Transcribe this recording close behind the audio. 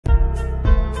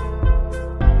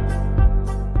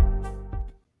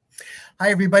Hi,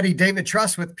 everybody. David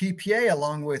Truss with PPA,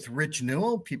 along with Rich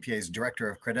Newell, PPA's Director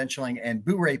of Credentialing, and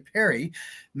Boo-Ray Perry,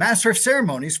 Master of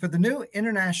Ceremonies for the new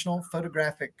International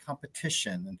Photographic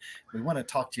Competition. And we want to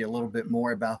talk to you a little bit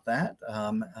more about that,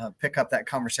 pick up that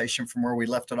conversation from where we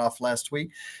left it off last week.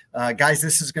 Guys,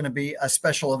 this is going to be a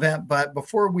special event. But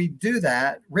before we do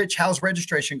that, Rich, how's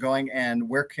registration going, and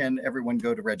where can everyone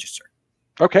go to register?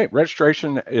 Okay,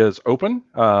 registration is open.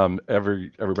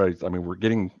 Everybody's, I mean, we're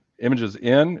getting images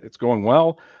in. It's going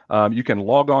well. You can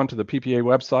log on to the PPA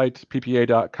website,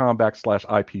 ppa.com/IPC,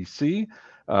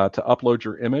 to upload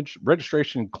your image.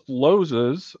 Registration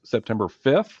closes September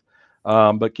 5th,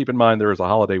 but keep in mind there is a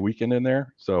holiday weekend in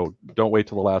there, so don't wait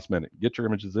till the last minute. Get your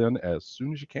images in as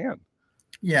soon as you can.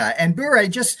 Yeah, and Boo-Ray,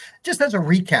 just as a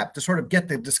recap to sort of get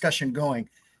the discussion going,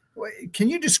 can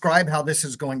you describe how this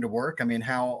is going to work? I mean,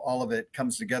 how all of it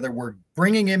comes together. We're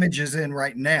bringing images in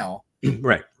right now.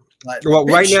 Right. Well,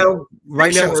 right now,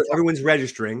 everyone's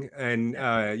registering, and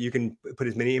you can put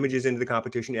as many images into the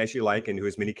competition as you like, into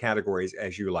as many categories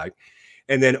as you like.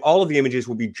 And then all of the images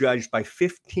will be judged by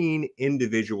 15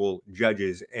 individual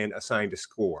judges and assigned a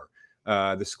score.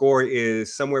 The score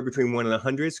is somewhere between 1 and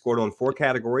 100, scored on 4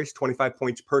 categories, 25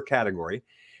 points per category.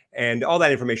 And all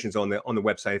that information is on the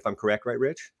website, if I'm correct, right,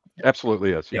 Rich?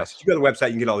 Absolutely is, yes. If you go to the website,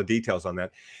 you can get all the details on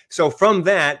that. So from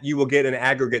that, you will get an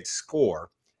aggregate score.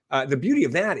 The beauty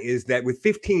of that is that with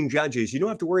 15 judges, you don't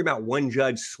have to worry about one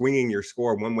judge swinging your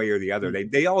score one way or the other.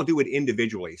 They all do it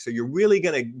individually. So you're really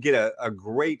going to get a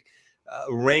great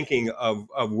ranking of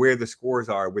where the scores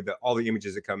are with all the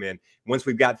images that come in. Once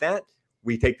we've got that,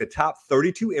 we take the top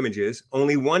 32 images.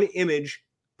 Only one image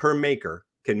per maker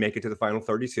can make it to the final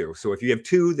 32. So if you have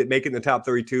 2 that make it in the top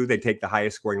 32, they take the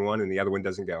highest scoring one and the other one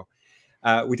doesn't go.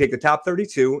 We take the top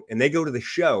 32 and they go to the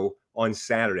show on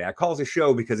Saturday. I call it a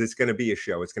show because it's going to be a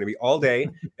show. It's going to be all day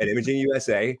at Imaging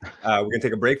USA. We're going to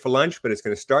take a break for lunch, but it's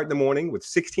going to start in the morning with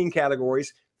 16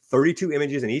 categories, 32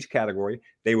 images in each category.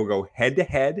 They will go head to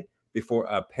head before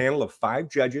a panel of 5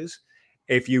 judges.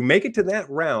 If you make it to that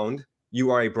round,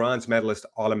 you are a bronze medalist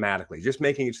automatically. Just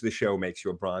making it to the show makes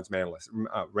you a bronze medalist.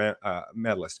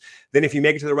 Then if you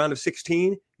make it to the round of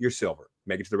 16, you're silver.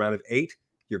 Make it to the round of 8,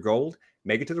 you're gold.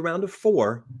 Make it to the round of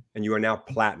 4, and you are now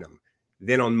platinum.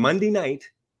 Then on Monday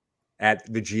night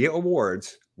at the GIA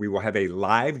Awards, we will have a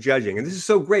live judging. And this is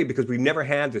so great because we've never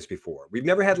had this before. We've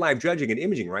never had live judging in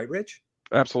imaging, right, Rich?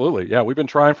 Absolutely. Yeah, we've been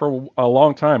trying for a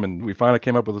long time, and we finally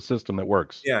came up with a system that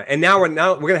works. Yeah, and now we're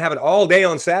going to have it all day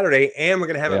on Saturday, and we're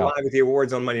going to have it live at the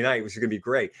awards on Monday night, which is going to be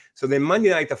great. So then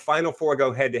Monday night, the final 4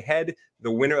 go head to head.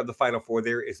 The winner of the final 4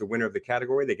 there is the winner of the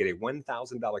category. They get a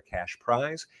 $1,000 cash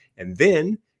prize. And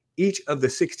then each of the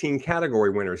 16 category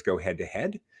winners go head to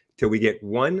head till we get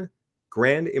one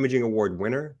Grand Imaging Award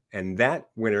winner, and that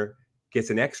winner gets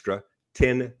an extra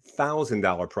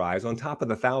 $10,000 prize on top of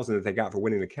the $1,000 that they got for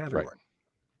winning the category. Right.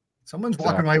 Someone's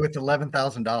walking away with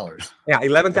 $11,000. Yeah,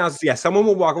 11,000. Yeah, someone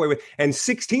will walk away with, and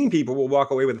 16 people will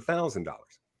walk away with $1,000.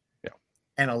 Yeah,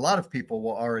 and a lot of people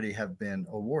will already have been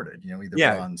awarded. You know, either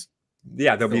bronze.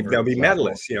 Yeah, they'll be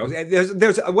medalists. You know,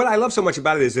 there's what I love so much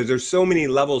about it is that there's so many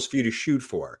levels for you to shoot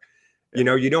for. You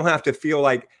know, you don't have to feel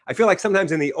like, I feel like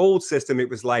sometimes in the old system, it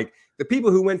was like the people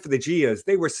who went for the GIAs,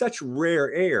 they were such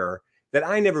rare air that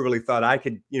I never really thought I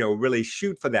could, you know, really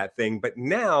shoot for that thing. But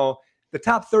now the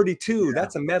top 32,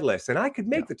 that's a medalist. And I could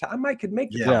make the top, I could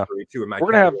make the top 32 in my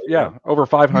We're going to have, over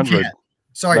 500.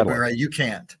 Sorry, Boo-Ray, you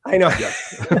can't. I know.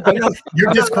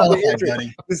 You're disqualified,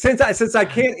 buddy. Since I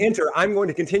can't enter, I'm going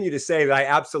to continue to say that I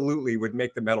absolutely would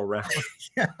make the medal round.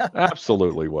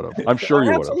 Absolutely would have. I'm sure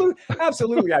you would have.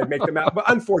 Absolutely, I'd make them out. But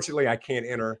unfortunately, I can't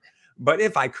enter. But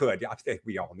if I could, I think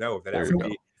we all know that I would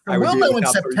be. We'll know in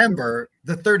September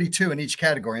the 32 in each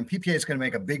category, and PPA is going to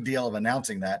make a big deal of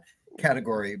announcing that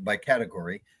category by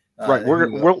category. Right.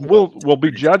 We'll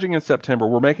be judging in September.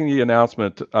 We're making the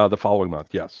announcement the following month.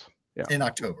 Yes. Yeah. In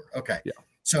October. Okay. Yeah.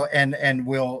 So and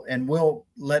we'll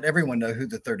let everyone know who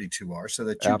the 32 are so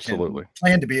that you can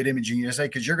plan to be at Imaging USA,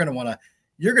 because you're going to want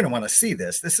to see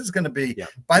this. This is going to be,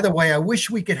 by the way, I wish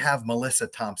we could have Melissa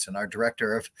Thompson, our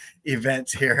director of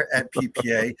events here at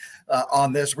PPA,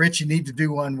 on this. Rich, you need to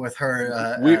do one with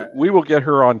her. We will get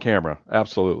her on camera.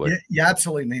 Absolutely. You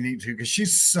absolutely need to, because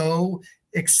she's so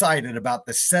excited about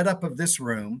the setup of this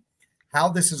room, how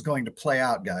this is going to play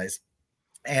out, guys.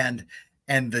 And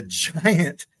the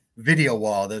giant video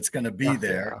wall that's going to be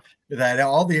there, that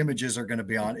all the images are going to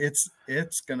be on. It's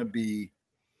going to be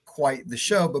quite the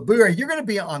show. But Boo-Ray, you're going to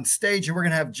be on stage, and we're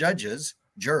going to have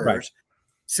jurors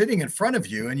sitting in front of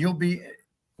you, and you'll be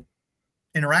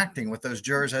interacting with those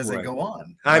jurors as they Right. go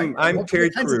on. I'm What Terry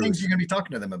kinds of things Crews. you're going to be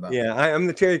talking to them about? Yeah, I'm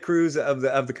the Terry Crews of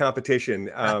the competition.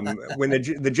 When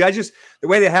the judges, the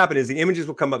way that happen is the images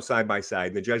will come up side by side,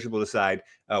 and the judges will decide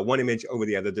one image over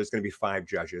the other. There's going to be 5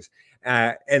 judges,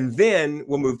 and then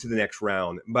we'll move to the next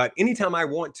round. But anytime I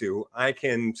want to, I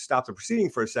can stop the proceeding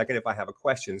for a second if I have a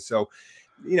question. So,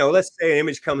 let's say an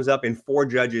image comes up and 4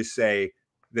 judges say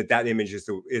that image is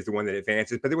the one that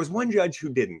advances, but there was one judge who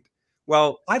didn't.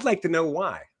 Well, I'd like to know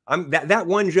why. That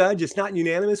one judge, it's not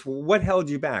unanimous. What held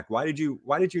you back? Why did you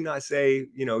not say,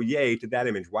 yay to that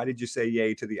image? Why did you say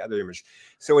yay to the other image?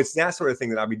 So it's that sort of thing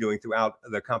that I'll be doing throughout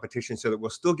the competition so that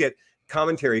we'll still get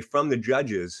commentary from the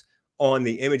judges on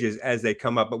the images as they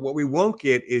come up. But what we won't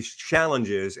get is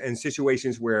challenges and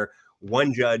situations where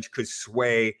one judge could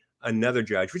sway another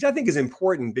judge, which I think is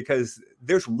important because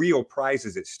there's real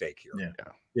prizes at stake here. Yeah.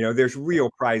 There's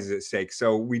real prizes at stake.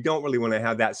 So we don't really want to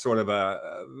have that sort of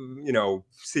a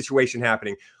situation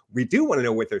happening. We do want to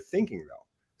know what they're thinking, though.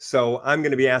 So I'm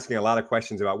going to be asking a lot of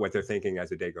questions about what they're thinking as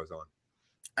the day goes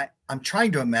on. I'm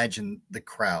trying to imagine the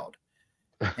crowd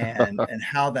and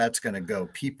how that's going to go.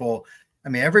 People,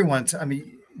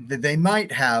 they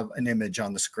might have an image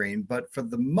on the screen, but for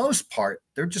the most part,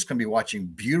 they're just going to be watching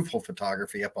beautiful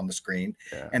photography up on the screen,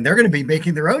 and they're going to be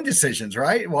making their own decisions,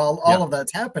 right? While all of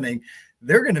that's happening,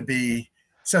 they're going to be,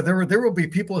 so there will be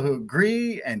people who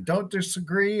agree and don't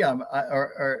disagree,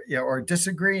 or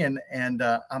disagree, and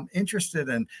I'm interested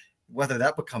in whether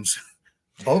that becomes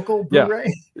vocal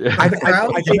Blu-ray. I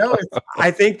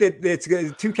think that it's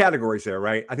 2 categories there,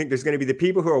 right? I think there's going to be the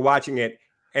people who are watching it,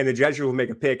 and the judges will make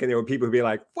a pick, and there will be people who be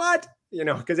like, "What?"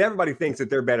 Because everybody thinks that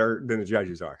they're better than the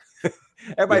judges are.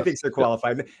 Everybody thinks they're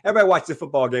qualified. Everybody watches the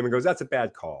football game and goes, "That's a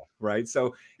bad call," right?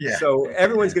 So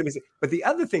everyone's going to be. But the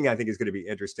other thing I think is going to be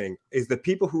interesting is the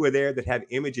people who are there that have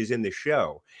images in the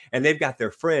show, and they've got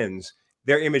their friends.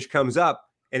 Their image comes up,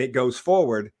 and it goes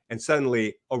forward, and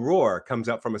suddenly a roar comes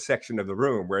up from a section of the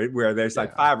room where there's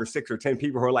like 5 or 6 or 10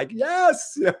 people who are like,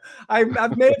 "Yes,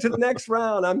 I've made it to the next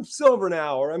round. I'm silver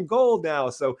now, or I'm gold now."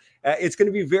 So it's going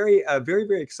to be very,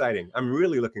 very exciting. I'm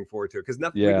really looking forward to it because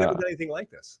we've never done anything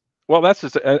like this. Well, that's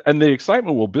just, and the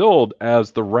excitement will build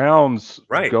as the rounds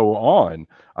go on.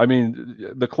 I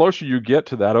mean, the closer you get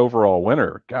to that overall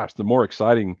winner, gosh, the more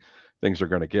exciting things are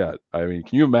going to get. I mean,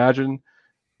 can you imagine?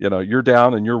 You're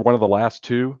down and you're one of the last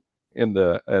 2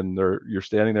 you're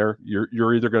standing there.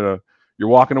 You're either you're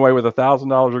walking away with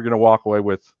 $1,000 or going to walk away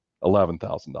with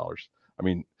 $11,000. I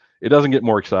mean, it doesn't get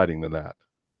more exciting than that.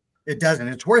 It doesn't.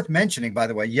 It's worth mentioning, by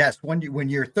the way. Yes, when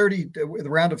you're 30, the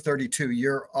round of 32,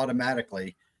 you're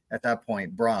automatically at that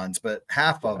point bronze, but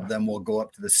half of them will go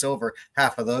up to the silver.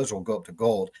 Half of those will go up to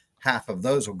gold. Half of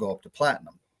those will go up to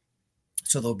platinum.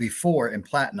 So there'll be 4 in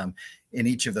platinum in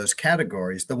each of those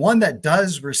categories. The one that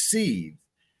does receive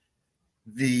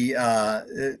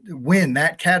the win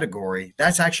that category,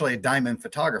 that's actually a diamond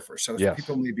photographer. So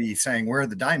people may be saying, where are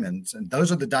the diamonds? And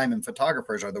those are the diamond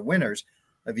photographers, are the winners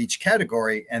of each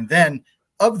category. And then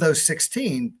of those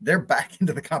 16, they're back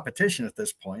into the competition at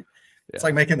this point. It's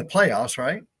like making the playoffs,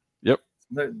 right? Yep.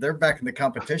 They're back in the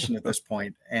competition at this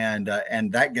point, and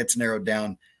that gets narrowed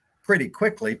down pretty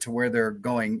quickly to where they're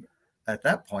going at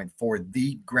that point for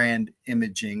the Grand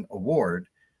Imaging Award,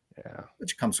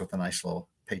 which comes with a nice little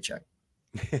paycheck.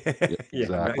 Exactly.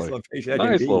 Nice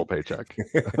little paycheck.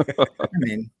 I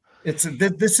mean,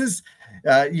 this is,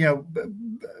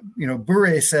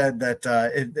 Bure said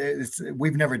that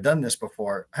we've never done this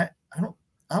before.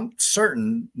 I'm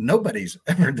certain nobody's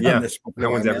ever done this before. No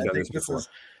one's ever done this before.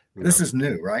 This is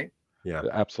new, right? Yeah,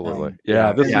 absolutely.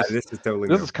 This is totally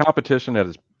new. This is competition at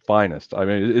its finest. I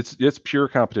mean, it's pure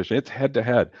competition. It's head to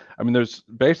head. I mean, there's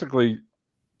basically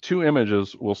 2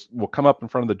 images will come up in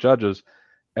front of the judges,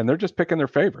 and they're just picking their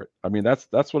favorite. I mean,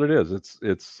 that's what it is.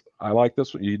 It's I like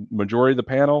this one. Majority of the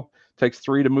panel takes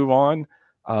 3 to move on.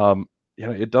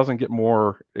 It doesn't get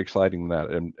more exciting than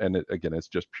that. And again, it's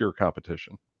just pure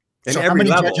competition. So how many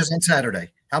judges on Saturday?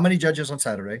 How many judges on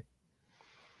Saturday?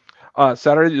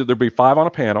 Saturday, there'll be 5 on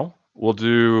a panel. We'll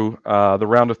do the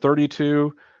round of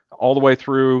 32 all the way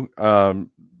through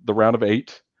the round of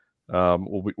 8.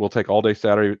 We'll take all day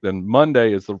Saturday. Then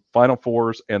Monday is the final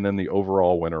 4s, and then the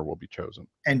overall winner will be chosen.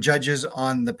 And judges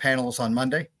on the panels on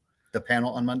Monday? The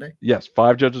panel on Monday? Yes,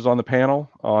 5 judges on the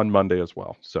panel on Monday as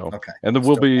well. So and then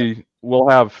we'll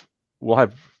have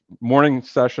morning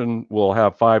session. We'll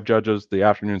have 5 judges. The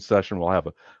afternoon session we'll have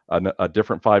a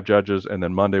different 5 judges, and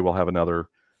then Monday we'll have another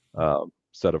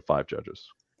set of 5 judges.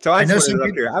 So I was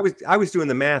doing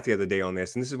the math the other day on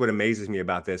this, and this is what amazes me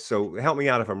about this. So help me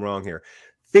out if I'm wrong here.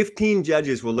 15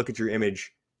 judges will look at your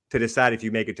image to decide if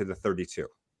you make it to the 32.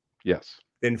 Yes.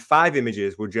 Then 5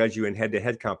 images will judge you in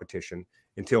head-to-head competition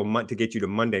to get you to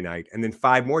Monday night. And then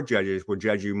 5 more judges will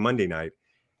judge you Monday night.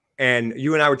 And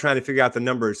you and I were trying to figure out the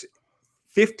numbers.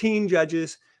 15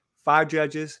 judges, 5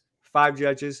 judges, 5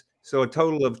 judges. So a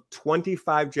total of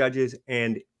 25 judges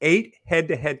and 8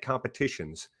 head-to-head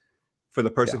competitions for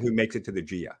the person who makes it to the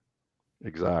GIA.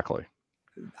 Exactly.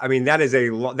 I mean,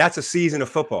 that's a season of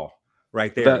football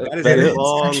right there. That is a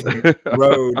long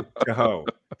road to hoe.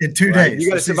 In 2 days. You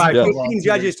got to survive 15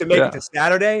 judges to make it to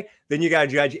Saturday. Then you got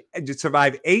to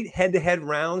survive 8 head-to-head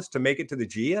rounds to make it to the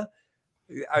GIA.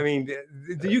 I mean,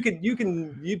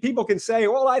 people can say,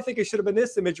 well, I think it should have been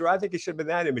this image, or I think it should have been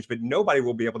that image, but nobody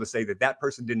will be able to say that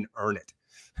person didn't earn it.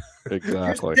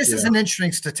 Exactly. This is an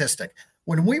interesting statistic.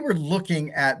 When we were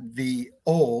looking at the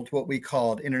old, what we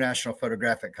called International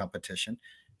Photographic Competition,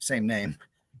 same name,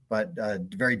 but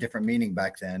very different meaning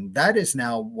back then, that is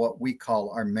now what we call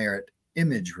our merit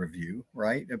image review,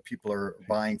 right? People are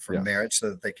vying for merit so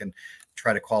that they can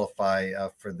try to qualify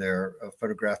for their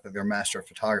photograph of their Master of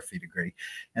Photography degree.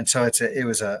 And so it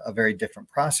was a very different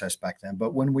process back then.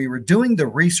 But when we were doing the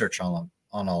research on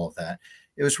all of that,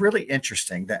 it was really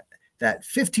interesting that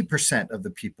 50% of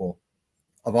the people,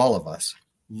 of all of us,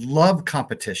 love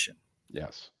competition.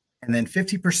 Yes. And then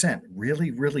 50%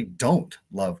 really, really don't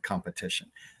love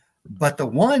competition. But the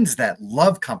ones that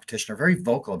love competition are very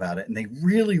vocal about it, and they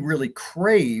really, really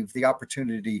crave the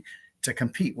opportunity to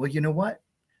compete. Well, you know what?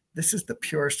 This is the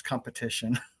purest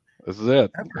competition. This is it.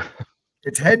 Ever.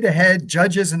 It's head-to-head,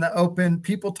 judges in the open,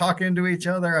 people talking to each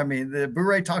other. I mean, the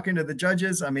Bure talking to the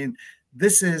judges. I mean,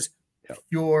 this is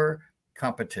pure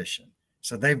competition.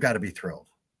 So they've got to be thrilled.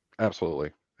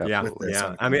 Absolutely. Absolutely.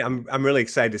 Yeah. I mean, I'm really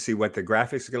excited to see what the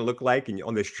graphics are going to look like, and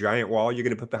on this giant wall you're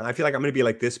going to put behind. I feel like I'm going to be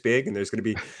like this big, and there's going to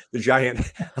be the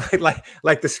giant,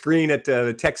 like the screen at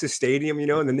the Texas Stadium, you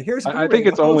know. And then here's I think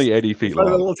it's only 80 feet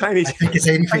long. Little tiny. I think it's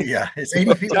 80 feet. Yeah, it's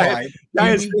 80 feet wide.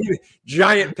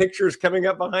 Giant pictures coming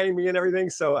up behind me and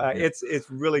everything. So it's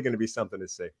really going to be something to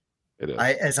see. It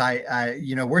is.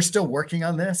 You know, we're still working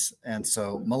on this, and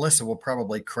so Melissa will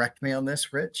probably correct me on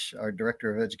this, Rich, our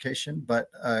director of education, of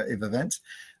events.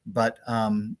 But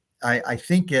I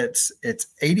think it's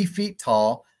 80 feet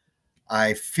tall.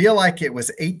 I feel like it was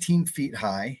 18 feet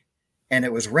high, and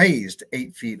it was raised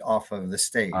 8 feet off of the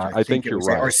stage. I think you're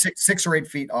right. Or 6 or 8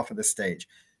 feet off of the stage.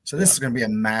 So this is going to be a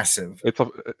massive.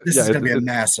 This is going to be a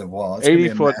massive wall. It's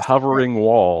 80-foot hovering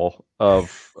wall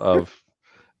of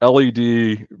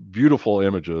LED beautiful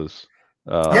images.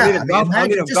 I need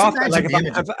a golf cart. Like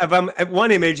if I'm at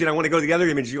one image and I want to go to the other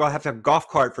image, you'll have to have a golf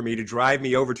cart for me to drive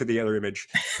me over to the other image.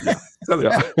 So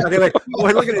they're like,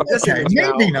 we're looking at this image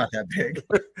maybe not that big,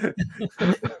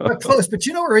 but close. But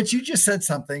you know, Rich, you just said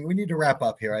something. We need to wrap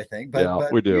up here, I think.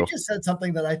 But we do. You just said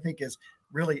something that I think is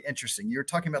really interesting. You're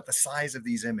talking about the size of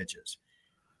these images.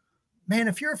 Man,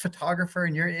 if you're a photographer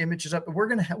and your image is up,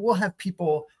 we'll have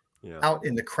people out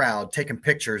in the crowd taking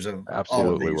pictures of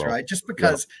all of these, right? Just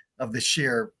because of the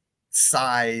sheer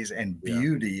size and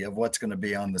beauty of what's going to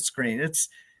be on the screen. It's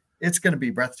going to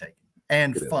be breathtaking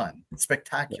and fun,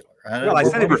 spectacular. Right? Well, I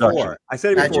said it before.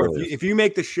 If you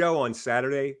make the show on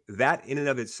Saturday, that in and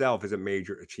of itself is a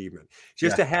major achievement.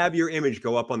 Just to have your image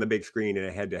go up on the big screen in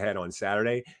a head-to-head on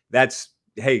Saturday, that's,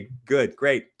 hey, good,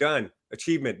 great, done,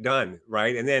 achievement done,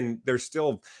 right? And then there's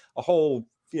still a whole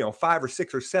 5 or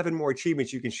 6 or 7 more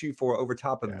achievements you can shoot for over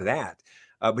top of that.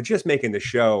 But just making the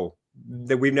show,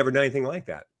 that we've never done anything like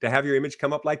that. To have your image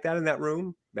come up like that in that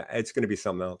room, it's going to be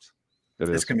something else.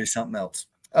 It's going to be something else.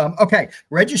 Okay.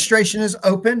 Registration is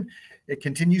open. It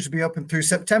continues to be open through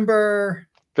September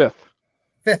 5th.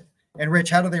 And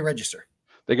Rich, how do they register?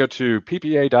 They go to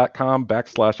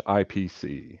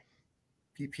ppa.com/IPC.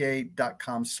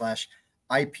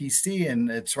 ppa.com/IPC. And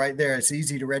it's right there. It's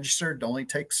easy to register. It only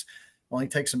takes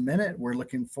a minute. We're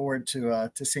looking forward to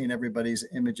seeing everybody's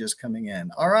images coming in.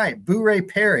 All right, Bure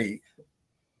Perry.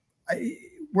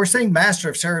 We're saying Master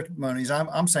of Ceremonies.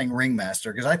 I'm saying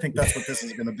Ringmaster, because I think that's what this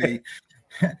is going to be.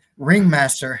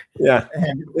 Ringmaster. Yeah.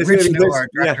 And Rich Newell, our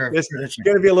director of tradition. There's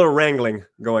going to be a little wrangling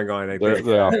going on, I think.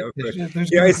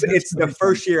 It's the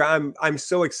first year. I'm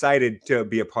so excited to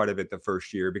be a part of it the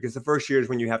first year, because the first year is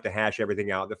when you have to hash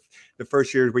everything out. The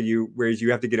first year is where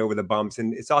you have to get over the bumps,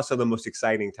 and it's also the most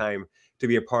exciting time to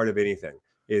be a part of anything.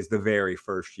 Is the very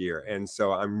first year. And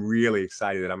so I'm really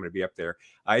excited that I'm going to be up there.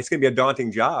 It's going to be a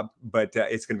daunting job, but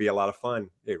it's going to be a lot of fun.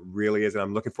 It really is. And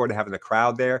I'm looking forward to having the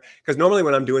crowd there, because normally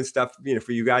when I'm doing stuff,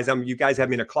 for you guys, you guys have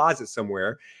me in a closet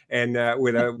somewhere and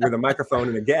with a microphone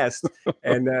and a guest.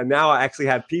 And now I actually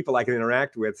have people I can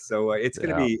interact with. So it's going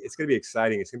to be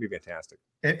exciting. It's going to be fantastic.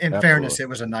 In fairness, it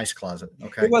was a nice closet.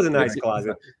 Okay. It was a nice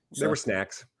closet. There were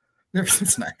snacks. There's some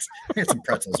snacks. I had some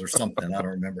pretzels or something. I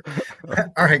don't remember.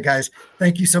 All right, guys.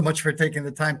 Thank you so much for taking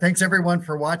the time. Thanks everyone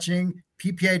for watching.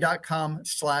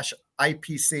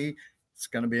 PPA.com/IPC. It's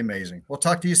going to be amazing. We'll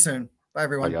talk to you soon. Bye,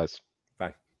 everyone. Bye, guys.